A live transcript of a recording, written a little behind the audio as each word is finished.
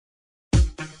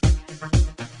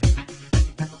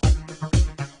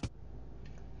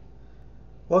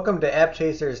Welcome to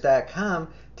appchasers.com.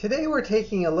 Today we're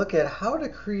taking a look at how to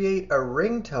create a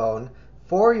ringtone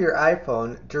for your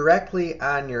iPhone directly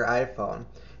on your iPhone.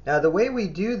 Now the way we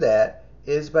do that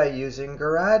is by using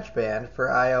GarageBand for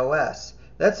iOS.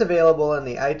 That's available in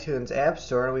the iTunes App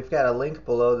Store, and we've got a link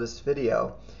below this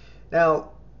video. Now,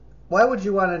 why would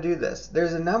you want to do this?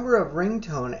 There's a number of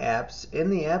ringtone apps in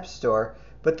the App Store,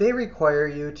 but they require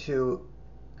you to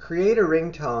create a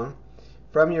ringtone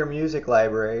from your music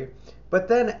library, but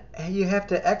then you have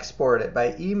to export it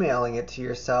by emailing it to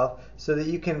yourself so that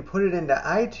you can put it into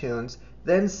iTunes,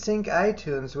 then sync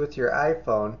iTunes with your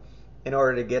iPhone in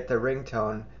order to get the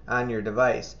ringtone on your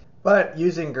device. But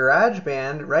using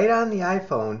GarageBand right on the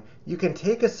iPhone, you can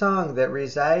take a song that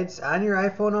resides on your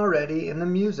iPhone already in the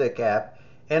Music app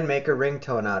and make a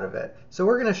ringtone out of it. So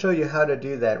we're going to show you how to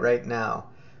do that right now.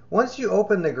 Once you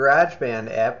open the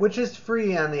GarageBand app, which is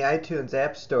free on the iTunes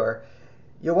App Store,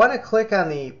 you'll want to click on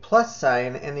the plus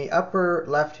sign in the upper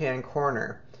left-hand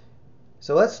corner.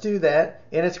 So let's do that,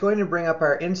 and it's going to bring up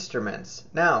our instruments.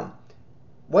 Now,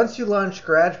 once you launch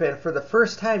GarageBand for the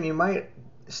first time, you might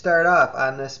start off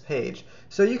on this page.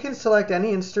 So you can select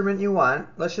any instrument you want.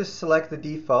 Let's just select the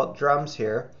default drums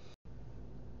here.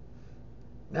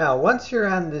 Now, once you're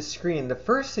on this screen, the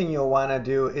first thing you'll want to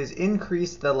do is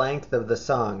increase the length of the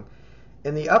song.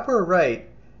 In the upper right,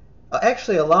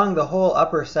 actually along the whole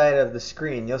upper side of the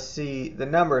screen, you'll see the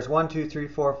numbers 1, 2, 3,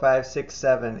 4, 5, 6,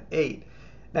 7, 8.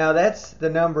 Now that's the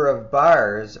number of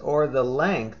bars or the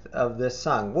length of this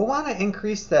song. We'll want to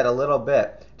increase that a little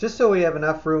bit just so we have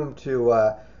enough room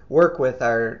to work with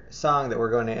our song that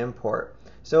we're going to import.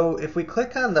 So if we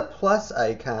click on the plus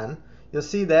icon, you'll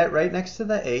see that right next to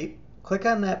the 8. Click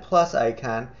on that plus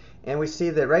icon and we see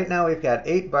that right now we've got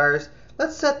 8 bars.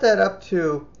 Let's set that up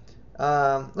to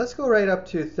let's go right up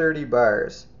to 30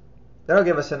 bars. That'll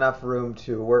give us enough room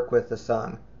to work with the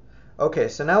song. Okay,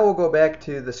 so now we'll go back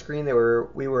to the screen that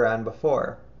we were on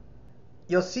before.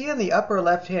 You'll see in the upper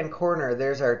left-hand corner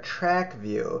there's our track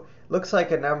view. Looks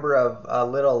like a number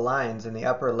of little lines in the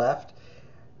upper left.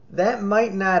 That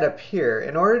might not appear.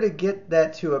 In order to get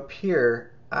that to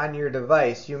appear on your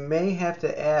device, you may have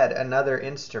to add another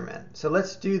instrument. So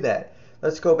let's do that.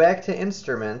 Let's go back to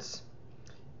Instruments.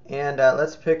 And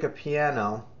let's pick a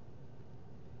piano.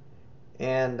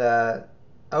 And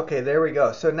okay, there we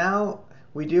go. So now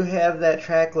we do have that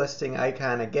track listing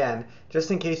icon again,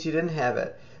 just in case you didn't have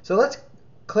it. So let's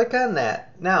click on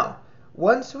that. Now,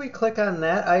 once we click on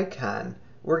that icon,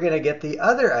 we're going to get the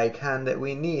other icon that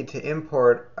we need to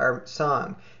import our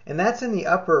song. And that's in the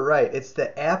upper right. It's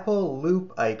the Apple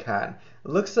loop icon.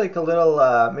 It looks like a little,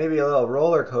 maybe a little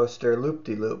roller coaster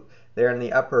loop-de-loop there in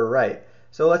the upper right.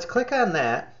 So let's click on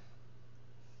that.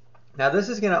 Now this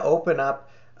is going to open up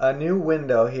a new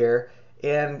window here,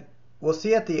 and we'll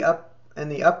see at the in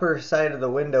the upper side of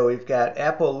the window we've got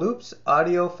Apple Loops,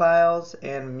 Audio Files,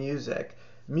 and Music.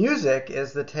 Music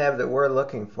is the tab that we're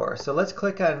looking for. So let's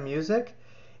click on Music,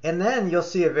 and then you'll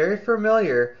see a very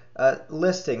familiar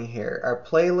listing here. Our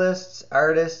playlists,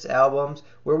 artists, albums,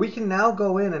 where we can now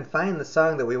go in and find the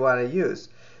song that we want to use.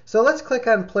 So let's click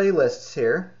on Playlists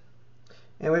here.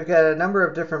 And we've got a number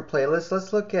of different playlists.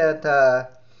 Let's look at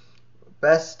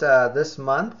Best this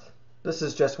month. This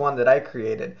is just one that I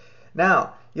created.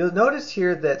 Now, you'll notice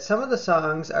here that some of the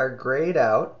songs are grayed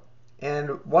out,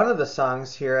 and one of the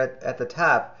songs here at the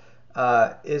top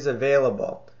is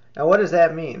available. Now, what does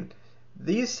that mean?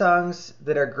 These songs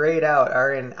that are grayed out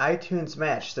are in iTunes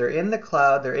Match. They're in the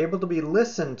cloud. They're able to be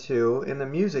listened to in the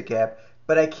Music app,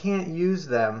 but I can't use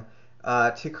them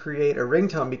to create a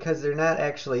ringtone because they're not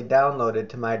actually downloaded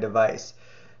to my device.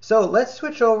 So let's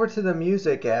switch over to the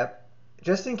Music app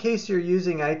just in case you're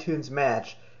using iTunes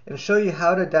Match and show you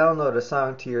how to download a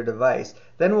song to your device.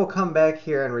 Then we'll come back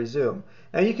here and resume.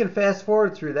 Now you can fast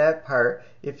forward through that part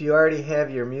if you already have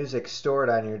your music stored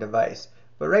on your device.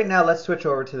 But right now let's switch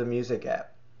over to the Music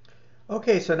app.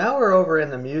 Okay, so now we're over in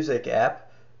the Music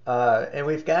app. And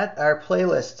we've got our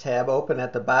playlist tab open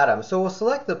at the bottom. So we'll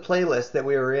select the playlist that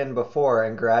we were in before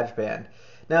in GarageBand.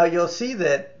 Now you'll see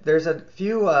that there's a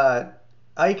few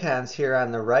icons here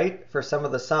on the right for some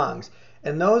of the songs.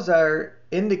 And those are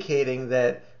indicating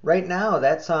that right now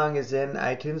that song is in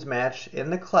iTunes Match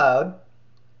in the cloud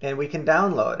and we can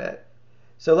download it.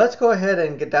 So let's go ahead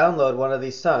and download one of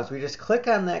these songs. We just click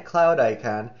on that cloud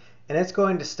icon and it's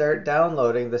going to start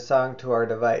downloading the song to our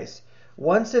device.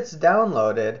 Once it's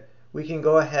downloaded, we can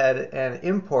go ahead and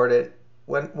import it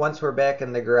once we're back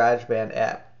in the GarageBand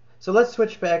app. So let's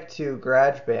switch back to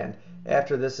GarageBand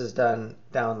after this is done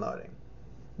downloading.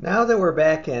 Now that we're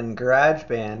back in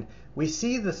GarageBand, we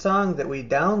see the song that we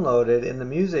downloaded in the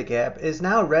music app is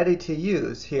now ready to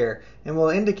use here, and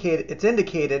it's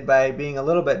indicated by being a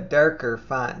little bit darker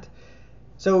font.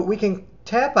 So we can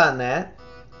tap on that.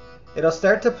 It'll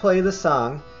start to play the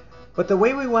song, but the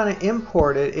way we want to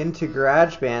import it into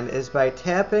GarageBand is by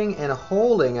tapping and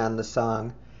holding on the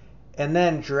song and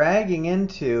then dragging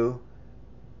into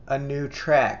a new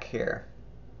track here.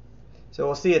 So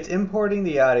we'll see it's importing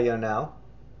the audio now.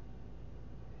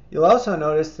 You'll also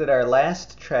notice that our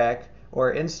last track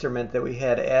or instrument that we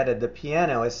had added, the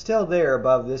piano, is still there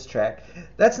above this track.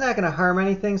 That's not going to harm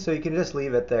anything, so you can just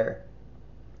leave it there.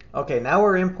 Okay, now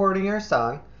we're importing our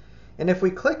song, and if we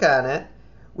click on it,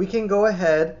 we can go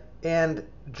ahead and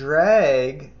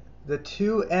drag the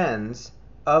two ends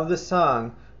of the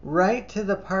song right to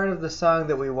the part of the song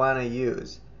that we want to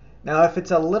use. Now if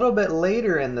it's a little bit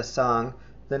later in the song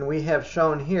than we have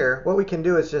shown here, what we can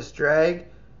do is just drag,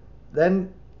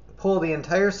 then pull the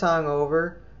entire song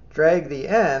over, drag the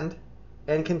end,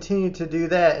 and continue to do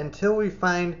that until we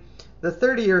find the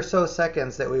 30 or so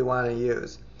seconds that we want to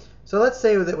use. So let's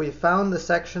say that we found the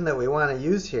section that we want to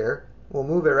use here. We'll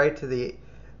move it right to the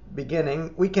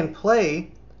beginning. We can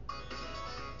play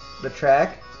the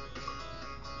track.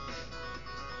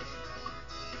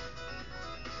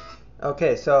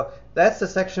 Okay, so that's the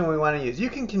section we want to use. You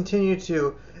can continue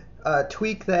to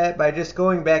tweak that by just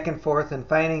going back and forth and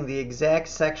finding the exact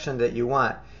section that you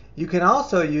want. You can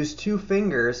also use two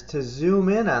fingers to zoom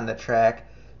in on the track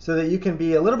so that you can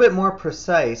be a little bit more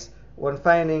precise when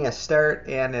finding a start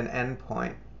and an end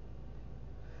point.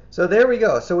 So there we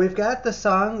go. So we've got the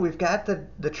song, we've got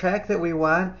the track that we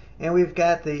want, and we've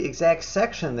got the exact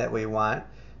section that we want.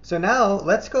 So now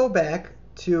let's go back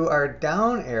to our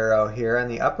down arrow here on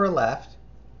the upper left,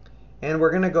 and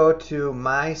we're going to go to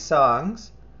My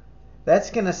Songs. That's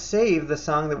going to save the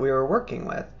song that we were working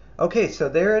with. Okay, so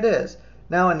there it is.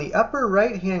 Now in the upper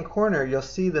right hand corner you'll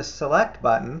see the select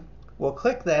button. We'll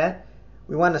click that.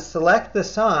 We want to select the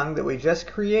song that we just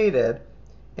created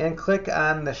and click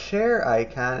on the share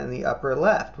icon in the upper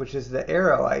left, which is the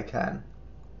arrow icon.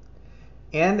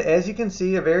 And as you can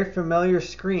see, a very familiar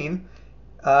screen,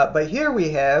 but here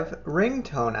we have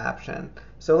ringtone option.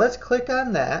 So let's click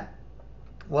on that.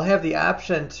 We'll have the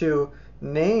option to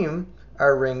name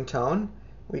our ringtone.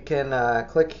 We can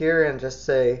click here and just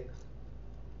say,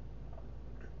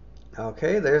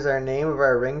 okay, there's our name of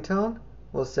our ringtone.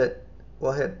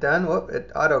 We'll hit done. Whoop,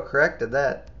 it auto-corrected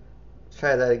that. Let's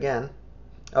try that again.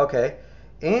 Okay,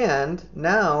 and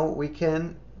now we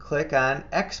can click on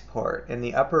export in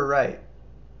the upper right.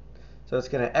 So it's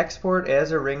going to export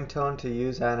as a ringtone to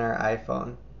use on our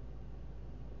iPhone.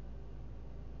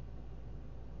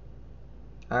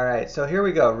 Alright, so here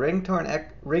we go.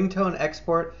 Ringtone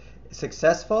export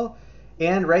successful.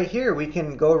 And right here we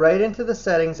can go right into the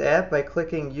settings app by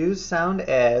clicking use sound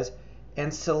as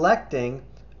and selecting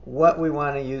what we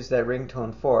want to use that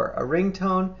ringtone for. A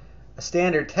ringtone, a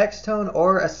standard text tone,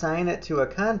 or assign it to a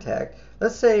contact.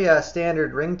 Let's say a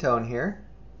standard ringtone here.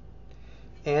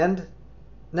 And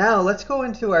now let's go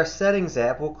into our settings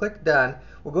app. We'll click done.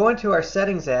 We'll go into our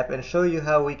settings app and show you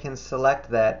how we can select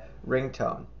that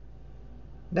ringtone.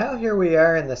 Now here we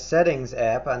are in the settings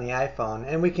app on the iPhone,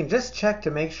 and we can just check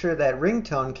to make sure that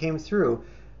ringtone came through.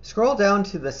 Scroll down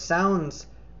to the sounds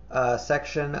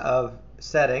section of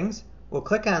settings. We'll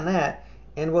click on that,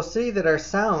 and we'll see that our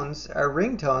sounds, our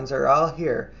ringtones, are all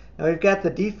here. Now we've got the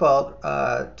default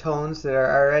tones that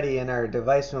are already in our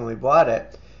device when we bought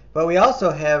it, but we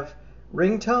also have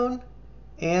ringtone,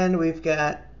 and we've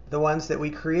got the ones that we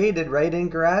created right in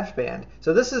GarageBand.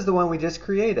 So this is the one we just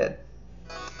created.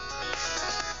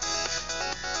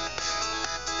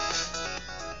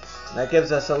 That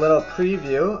gives us a little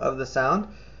preview of the sound.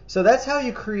 So that's how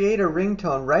you create a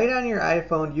ringtone right on your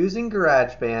iPhone using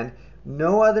GarageBand.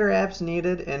 No other apps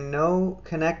needed, and no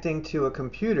connecting to a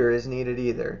computer is needed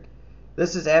either.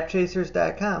 This is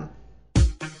appchasers.com.